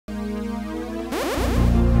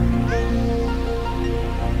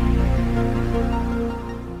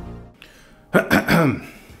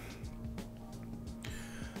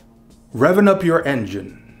Revving up your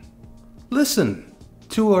engine. Listen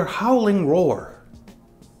to a howling roar.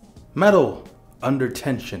 Metal under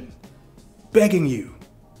tension, begging you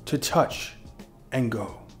to touch and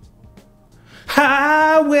go.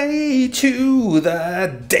 Highway to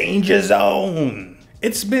the danger zone.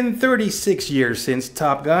 It's been 36 years since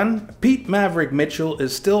Top Gun. Pete Maverick Mitchell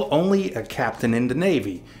is still only a captain in the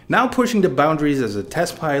Navy, now pushing the boundaries as a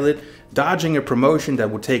test pilot, dodging a promotion that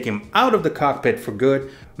would take him out of the cockpit for good.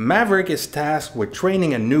 Maverick is tasked with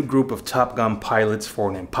training a new group of Top Gun pilots for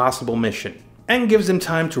an impossible mission, and gives him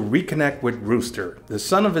time to reconnect with Rooster, the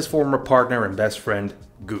son of his former partner and best friend,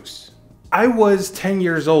 Goose. I was 10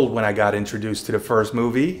 years old when I got introduced to the first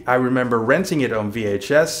movie. I remember renting it on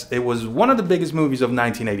VHS. It was one of the biggest movies of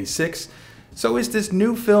 1986. So is this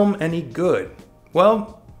new film any good?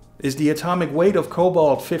 Well, is the atomic weight of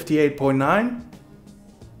cobalt 58.9?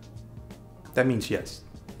 That means yes.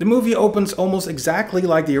 The movie opens almost exactly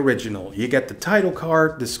like the original. You get the title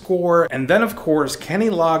card, the score, and then of course Kenny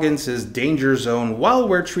Loggins' Danger Zone while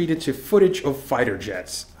we're treated to footage of fighter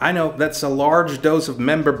jets. I know that's a large dose of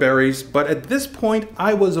member berries, but at this point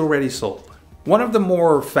I was already sold. One of the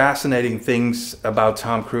more fascinating things about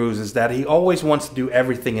Tom Cruise is that he always wants to do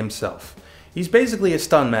everything himself. He's basically a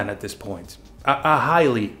stuntman at this point, a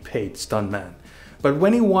highly paid stuntman. But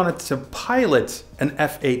when he wanted to pilot an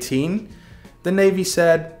F-18, the Navy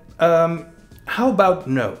said, how about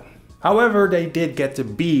no? However, they did get to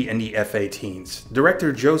be in the F-18s.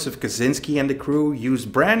 Director Joseph Kosinski and the crew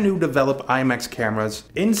used brand new developed IMAX cameras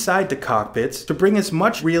inside the cockpits to bring as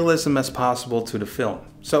much realism as possible to the film.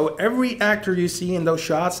 So every actor you see in those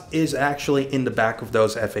shots is actually in the back of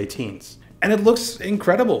those F-18s. And it looks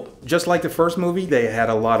incredible. Just like the first movie, they had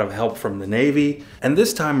a lot of help from the Navy. And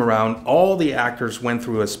this time around, all the actors went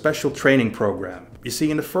through a special training program. You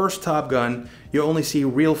see, in the first Top Gun, you only see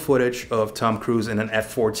real footage of Tom Cruise in an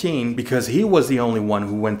F-14 because he was the only one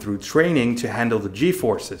who went through training to handle the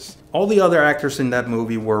G-forces. All the other actors in that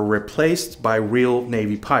movie were replaced by real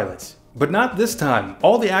Navy pilots. But not this time.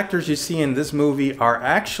 All the actors you see in this movie are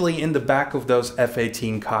actually in the back of those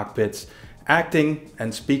F-18 cockpits, acting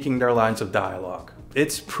and speaking their lines of dialogue.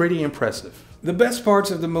 It's pretty impressive. The best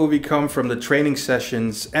parts of the movie come from the training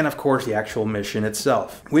sessions and of course the actual mission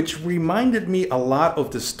itself, which reminded me a lot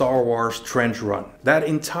of the Star Wars trench run. That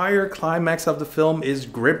entire climax of the film is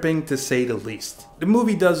gripping to say the least. The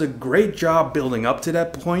movie does a great job building up to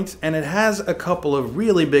that point, and it has a couple of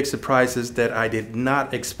really big surprises that I did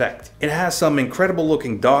not expect. It has some incredible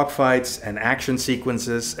looking dogfights and action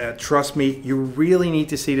sequences. Trust me, you really need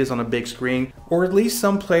to see this on a big screen, or at least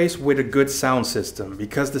someplace with a good sound system,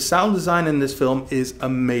 because the sound design in this film is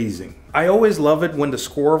amazing. I always love it when the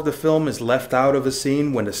score of the film is left out of a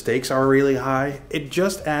scene when the stakes are really high. It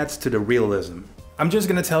just adds to the realism. I'm just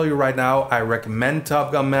gonna tell you right now, I recommend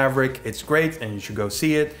Top Gun Maverick. It's great and you should go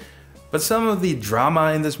see it. But some of the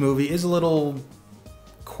drama in this movie is a little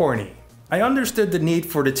corny. I understood the need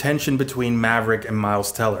for the tension between Maverick and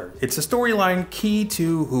Miles Teller. It's a storyline key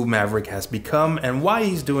to who Maverick has become and why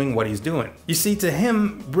he's doing what he's doing. You see, to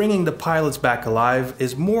him, bringing the pilots back alive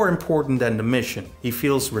is more important than the mission. He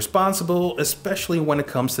feels responsible, especially when it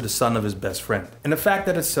comes to the son of his best friend. And the fact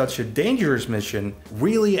that it's such a dangerous mission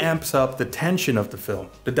really amps up the tension of the film.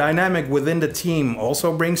 The dynamic within the team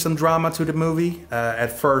also brings some drama to the movie.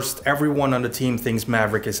 At first, everyone on the team thinks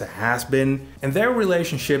Maverick is a has-been, and their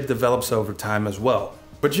relationship develops over time as well.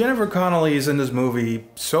 But Jennifer Connelly is in this movie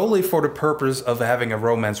solely for the purpose of having a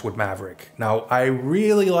romance with Maverick. Now, I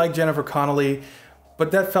really like Jennifer Connelly,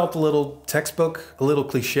 but that felt a little textbook, a little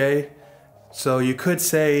cliche. So you could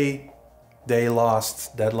say they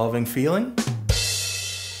lost that loving feeling.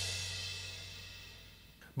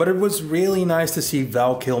 But it was really nice to see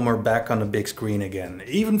Val Kilmer back on the big screen again,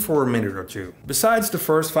 even for a minute or two. Besides the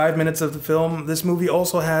first 5 minutes of the film, this movie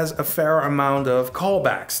also has a fair amount of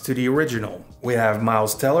callbacks to the original. We have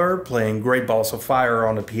Miles Teller playing Great Balls of Fire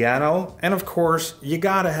on the piano, and of course, you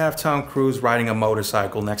gotta have Tom Cruise riding a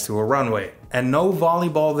motorcycle next to a runway. And no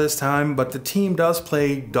volleyball this time, but the team does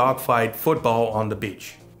play dogfight football on the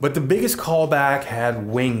beach. But the biggest callback had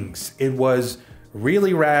wings. It was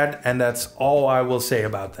really rad, and that's all I will say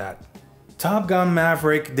about that. Top Gun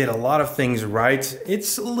Maverick did a lot of things right.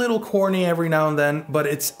 It's a little corny every now and then, but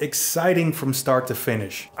it's exciting from start to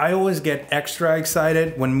finish. I always get extra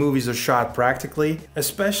excited when movies are shot practically,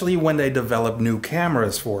 especially when they develop new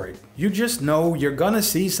cameras for it. You just know you're gonna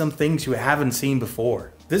see some things you haven't seen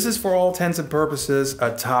before. This is for all intents and purposes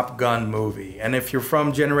a Top Gun movie, and if you're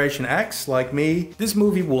from Generation X like me, this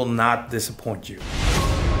movie will not disappoint you.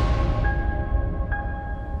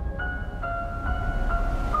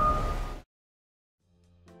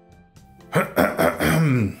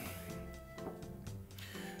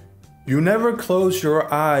 You never close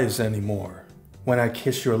your eyes anymore when I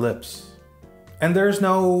kiss your lips. And there's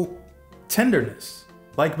no tenderness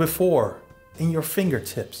like before in your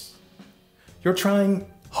fingertips. You're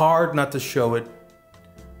trying hard not to show it,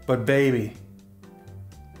 but baby,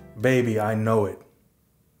 I know it.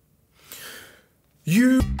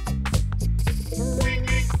 You